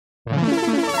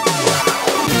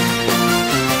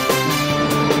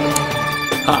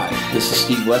This is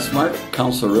Steve Westmark,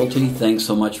 Counselor Realty. Thanks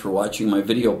so much for watching my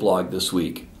video blog this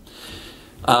week.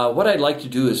 What I'd like to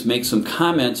do is make some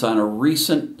comments on a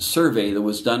recent survey that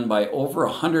was done by over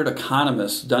 100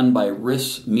 economists done by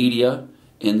RIS Media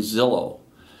and Zillow.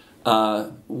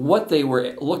 What they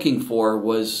were looking for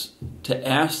was to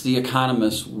ask the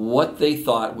economists what they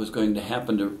thought was going to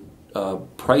happen to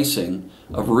pricing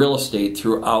of real estate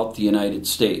throughout the United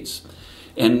States.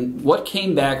 And what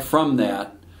came back from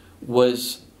that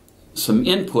was some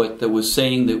input that was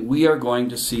saying that we are going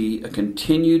to see a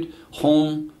continued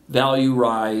home value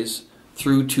rise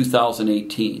through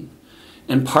 2018.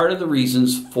 And part of the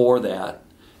reasons for that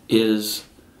is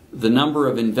the number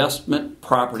of investment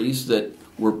properties that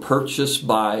were purchased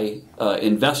by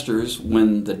investors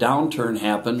when the downturn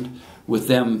happened, with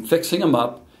them fixing them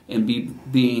up and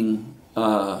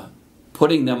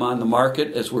putting them on the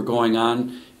market as we're going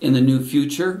on in the new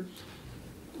future.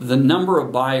 The number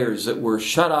of buyers that were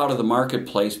shut out of the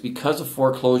marketplace because of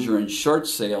foreclosure and short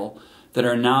sale that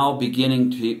are now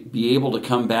beginning to be able to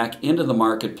come back into the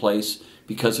marketplace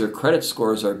because their credit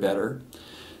scores are better.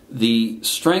 The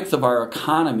strength of our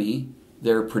economy,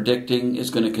 they're predicting, is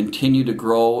going to continue to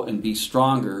grow and be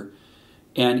stronger.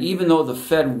 And even though the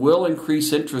Fed will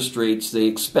increase interest rates, they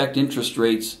expect interest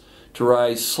rates to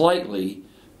rise slightly,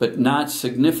 but not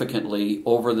significantly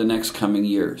over the next coming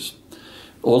years.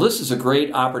 Well, this is a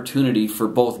great opportunity for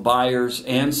both buyers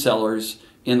and sellers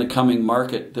in the coming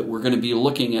market, that we're going to be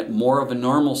looking at more of a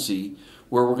normalcy,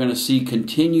 where we're going to see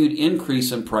continued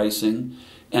increase in pricing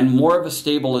and more of a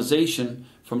stabilization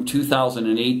from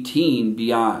 2018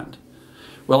 beyond.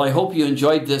 Well, I hope you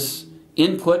enjoyed this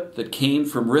input that came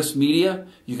from RIS Media.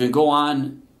 You can go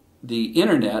on the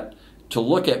internet to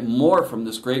look at more from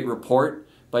this great report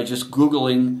by just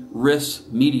Googling RIS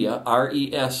Media,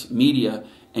 R-E-S Media,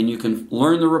 and you can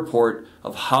learn the report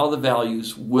of how the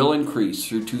values will increase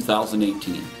through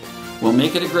 2018. Well,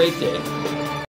 make it a great day.